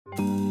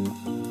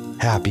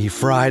Happy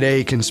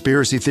Friday,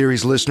 Conspiracy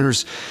Theories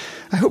listeners.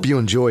 I hope you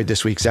enjoyed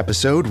this week's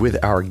episode with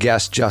our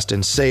guest,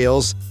 Justin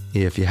Sales.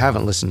 If you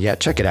haven't listened yet,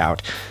 check it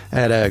out. I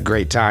had a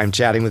great time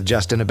chatting with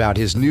Justin about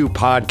his new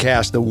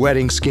podcast, The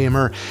Wedding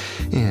Scammer,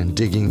 and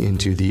digging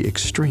into the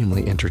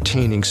extremely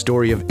entertaining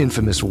story of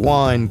infamous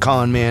wine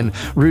conman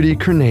Rudy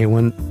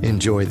Kurniawan.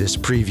 Enjoy this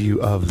preview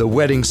of The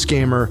Wedding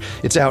Scammer.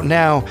 It's out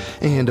now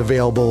and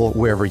available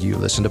wherever you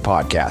listen to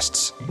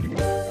podcasts.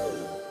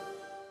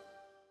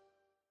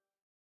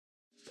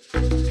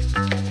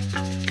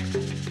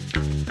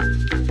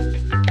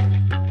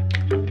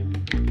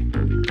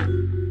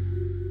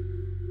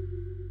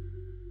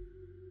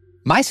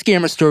 My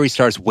scammer story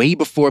starts way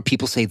before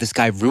people say this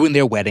guy ruined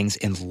their weddings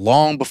and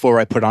long before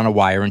I put on a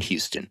wire in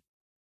Houston.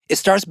 It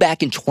starts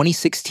back in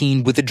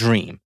 2016 with a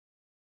dream.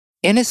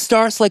 And it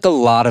starts like a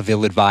lot of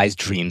ill-advised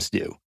dreams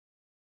do,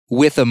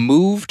 with a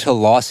move to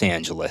Los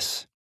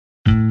Angeles.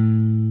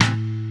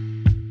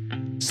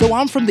 So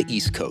I'm from the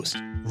East Coast,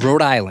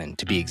 Rhode Island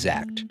to be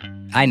exact.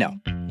 I know,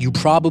 you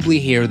probably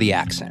hear the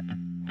accent.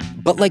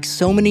 But like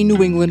so many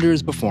New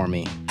Englanders before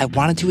me, I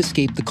wanted to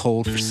escape the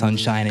cold for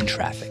sunshine and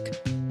traffic.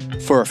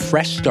 For a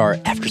fresh start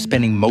after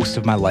spending most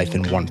of my life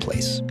in one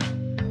place.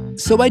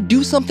 So I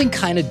do something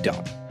kind of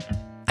dumb.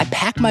 I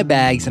pack my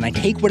bags and I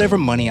take whatever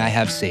money I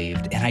have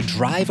saved and I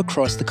drive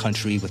across the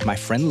country with my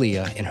friend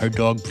Leah and her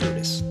dog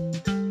Brutus.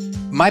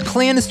 My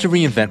plan is to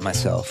reinvent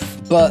myself,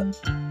 but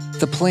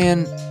the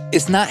plan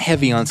is not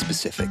heavy on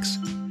specifics.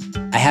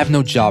 I have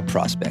no job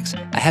prospects.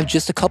 I have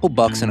just a couple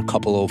bucks and a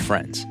couple old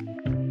friends.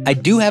 I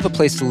do have a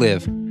place to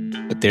live,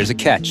 but there's a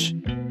catch.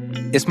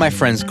 It's my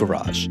friend's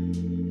garage.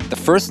 The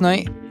first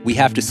night, we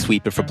have to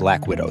sweep it for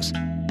Black Widows.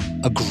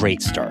 A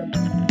great start.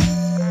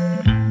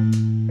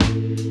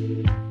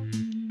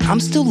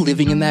 I'm still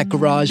living in that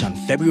garage on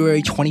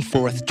February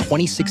 24th,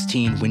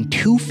 2016, when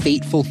two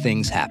fateful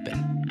things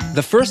happen.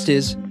 The first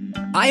is,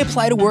 I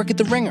apply to work at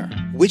The Ringer,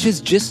 which is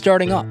just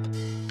starting up.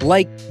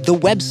 Like, the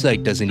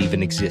website doesn't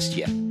even exist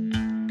yet.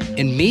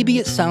 And maybe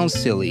it sounds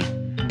silly,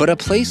 but a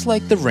place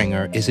like The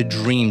Ringer is a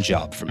dream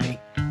job for me.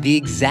 The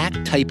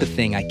exact type of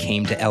thing I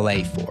came to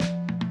LA for.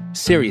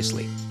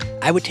 Seriously.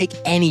 I would take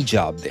any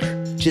job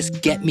there.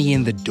 Just get me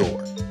in the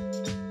door.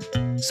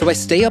 So I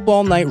stay up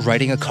all night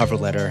writing a cover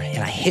letter,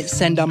 and I hit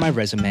send on my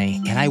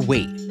resume, and I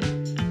wait.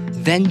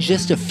 Then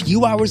just a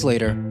few hours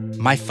later,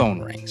 my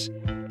phone rings.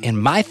 And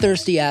my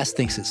thirsty ass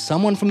thinks it's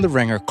someone from The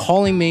Ringer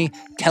calling me,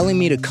 telling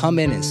me to come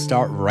in and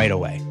start right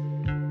away.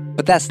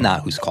 But that's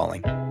not who's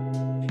calling.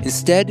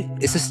 Instead,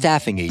 it's a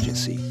staffing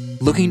agency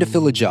looking to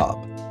fill a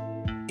job.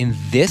 And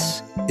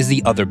this is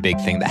the other big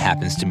thing that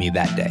happens to me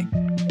that day.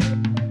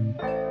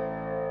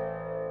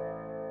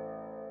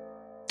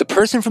 The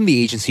person from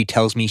the agency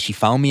tells me she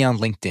found me on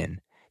LinkedIn.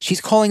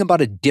 She's calling about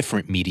a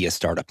different media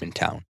startup in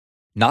town.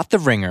 Not The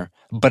Ringer,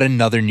 but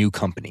another new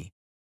company.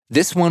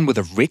 This one with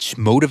a rich,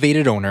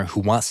 motivated owner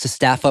who wants to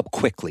staff up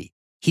quickly.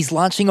 He's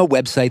launching a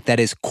website that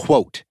is,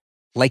 quote,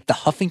 like the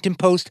Huffington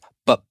Post,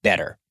 but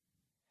better.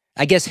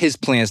 I guess his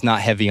plan's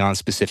not heavy on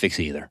specifics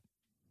either.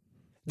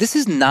 This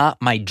is not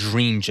my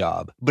dream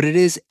job, but it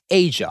is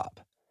a job.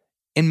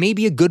 And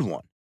maybe a good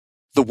one.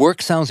 The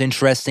work sounds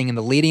interesting, and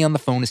the lady on the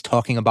phone is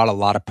talking about a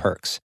lot of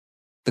perks.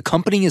 The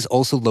company is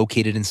also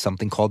located in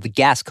something called the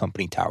Gas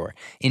Company Tower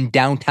in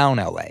downtown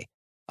LA,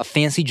 a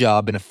fancy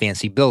job in a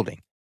fancy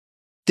building.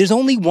 There's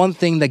only one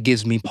thing that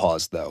gives me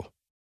pause, though.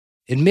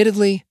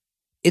 Admittedly,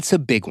 it's a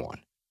big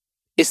one.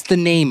 It's the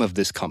name of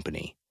this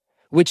company,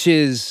 which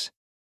is...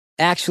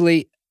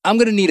 Actually, I'm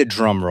going to need a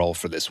drum roll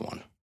for this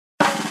one.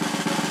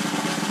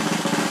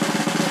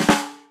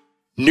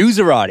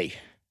 Newsarati.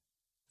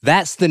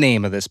 That's the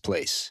name of this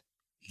place.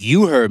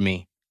 You heard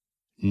me.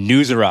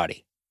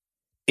 Newsarati.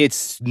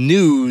 It's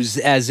news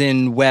as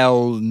in,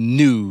 well,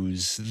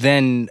 news.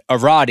 Then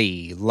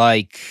Arati,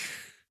 like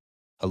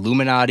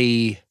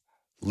Illuminati,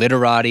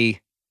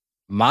 Literati,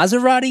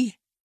 Maserati?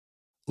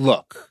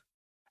 Look,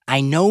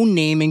 I know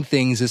naming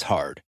things is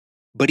hard,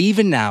 but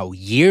even now,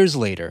 years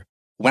later,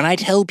 when I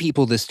tell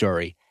people this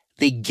story,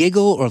 they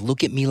giggle or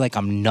look at me like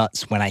I'm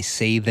nuts when I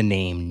say the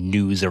name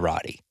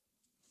Newsarati.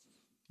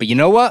 But you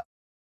know what?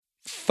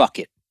 Fuck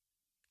it.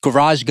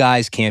 Garage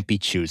guys can't be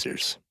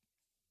choosers.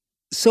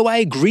 So I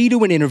agree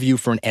to an interview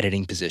for an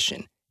editing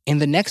position, and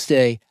the next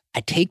day,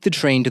 I take the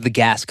train to the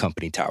Gas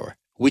Company Tower,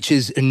 which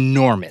is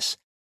enormous,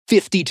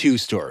 52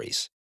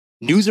 stories.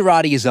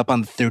 Newsarati is up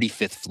on the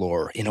 35th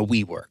floor in a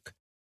WeWork.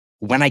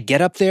 When I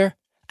get up there,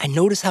 I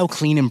notice how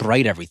clean and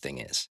bright everything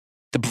is.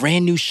 The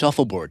brand new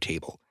shuffleboard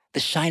table, the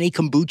shiny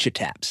kombucha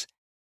taps,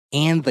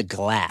 and the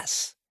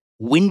glass.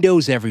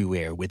 Windows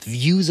everywhere with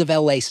views of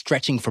LA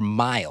stretching for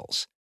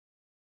miles.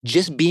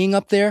 Just being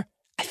up there,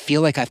 I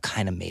feel like I've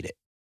kind of made it.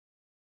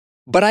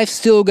 But I've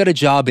still got a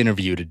job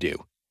interview to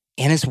do,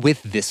 and it's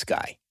with this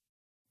guy.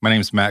 My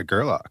name's Matt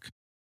Gerlach.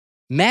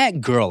 Matt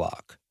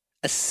Gerlach,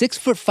 a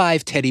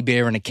 6'5" teddy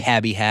bear in a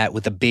cabbie hat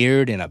with a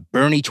beard and a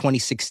Bernie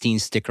 2016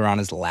 sticker on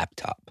his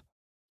laptop.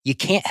 You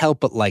can't help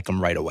but like him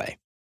right away.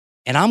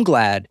 And I'm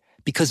glad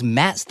because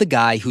Matt's the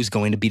guy who's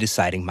going to be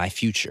deciding my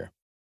future.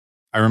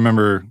 I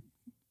remember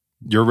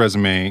Your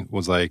resume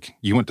was like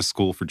you went to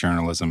school for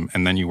journalism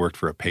and then you worked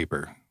for a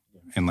paper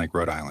in like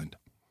Rhode Island.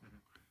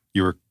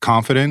 You were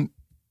confident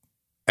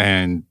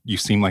and you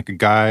seemed like a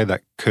guy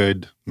that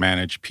could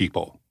manage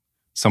people,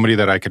 somebody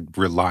that I could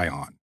rely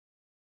on.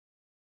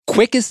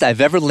 Quickest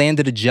I've ever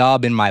landed a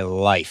job in my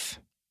life.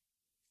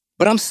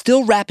 But I'm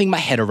still wrapping my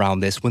head around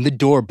this when the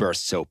door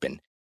bursts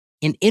open,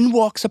 and in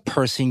walks a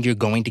person you're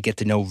going to get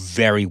to know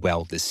very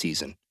well this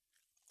season.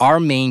 Our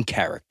main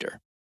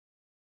character.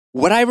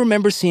 What I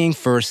remember seeing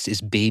first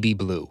is baby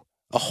blue,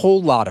 a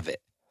whole lot of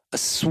it, a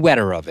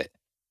sweater of it.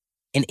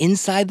 And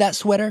inside that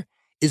sweater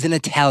is an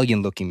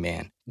Italian-looking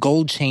man,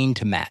 gold chain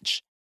to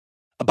match.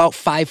 About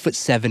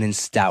 5'7" and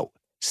stout,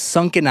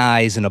 sunken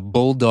eyes and a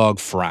bulldog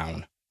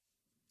frown.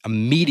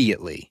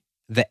 Immediately,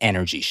 the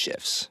energy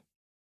shifts.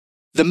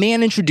 The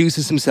man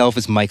introduces himself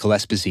as Michael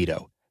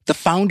Esposito, the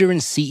founder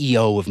and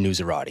CEO of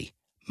Newsarati,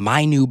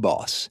 my new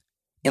boss.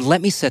 And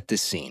let me set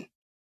this scene.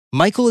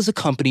 Michael is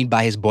accompanied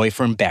by his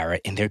boyfriend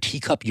Barrett and their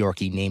teacup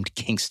Yorkie named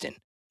Kingston.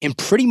 And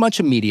pretty much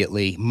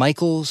immediately,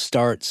 Michael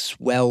starts,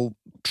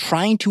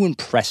 trying to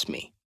impress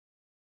me.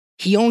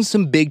 He owns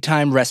some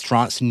big-time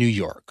restaurants in New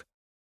York.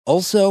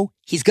 Also,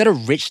 he's got a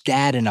rich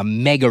dad and a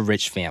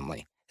mega-rich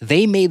family.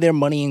 They made their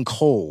money in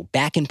coal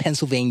back in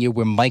Pennsylvania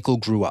where Michael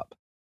grew up.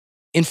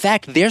 In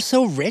fact, they're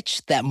so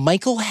rich that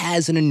Michael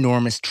has an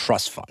enormous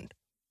trust fund,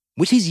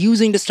 which he's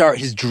using to start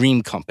his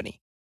dream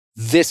company.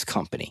 This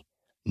company,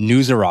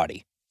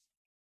 Newsarati.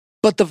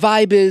 But the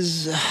vibe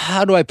is,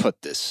 how do I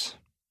put this?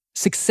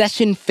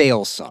 Succession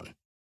fails, son.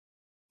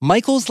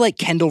 Michael's like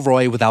Kendall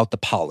Roy without the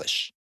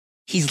polish.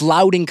 He's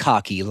loud and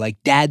cocky,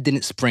 like dad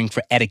didn't spring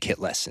for etiquette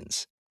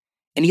lessons.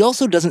 And he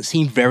also doesn't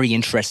seem very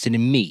interested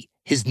in me,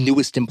 his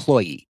newest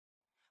employee.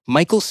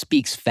 Michael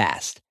speaks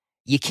fast.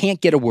 You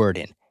can't get a word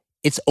in.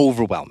 It's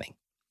overwhelming.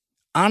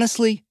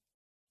 Honestly,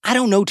 I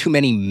don't know too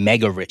many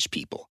mega-rich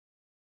people.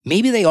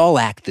 Maybe they all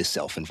act this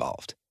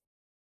self-involved.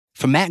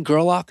 For Matt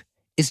Gerlach,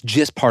 it's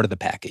just part of the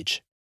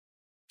package.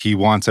 He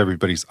wants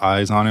everybody's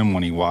eyes on him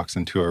when he walks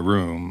into a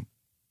room.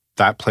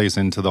 That plays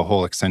into the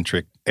whole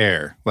eccentric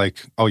air.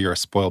 Like, oh, you're a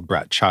spoiled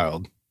brat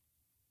child.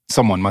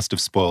 Someone must have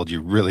spoiled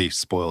you, really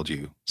spoiled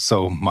you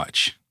so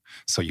much.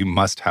 So you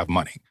must have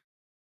money.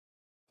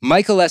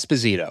 Michael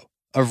Esposito,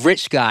 a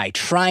rich guy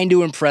trying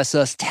to impress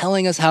us,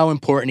 telling us how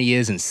important he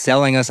is and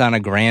selling us on a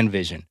grand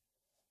vision.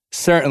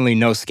 Certainly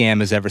no scam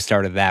has ever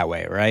started that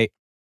way, right?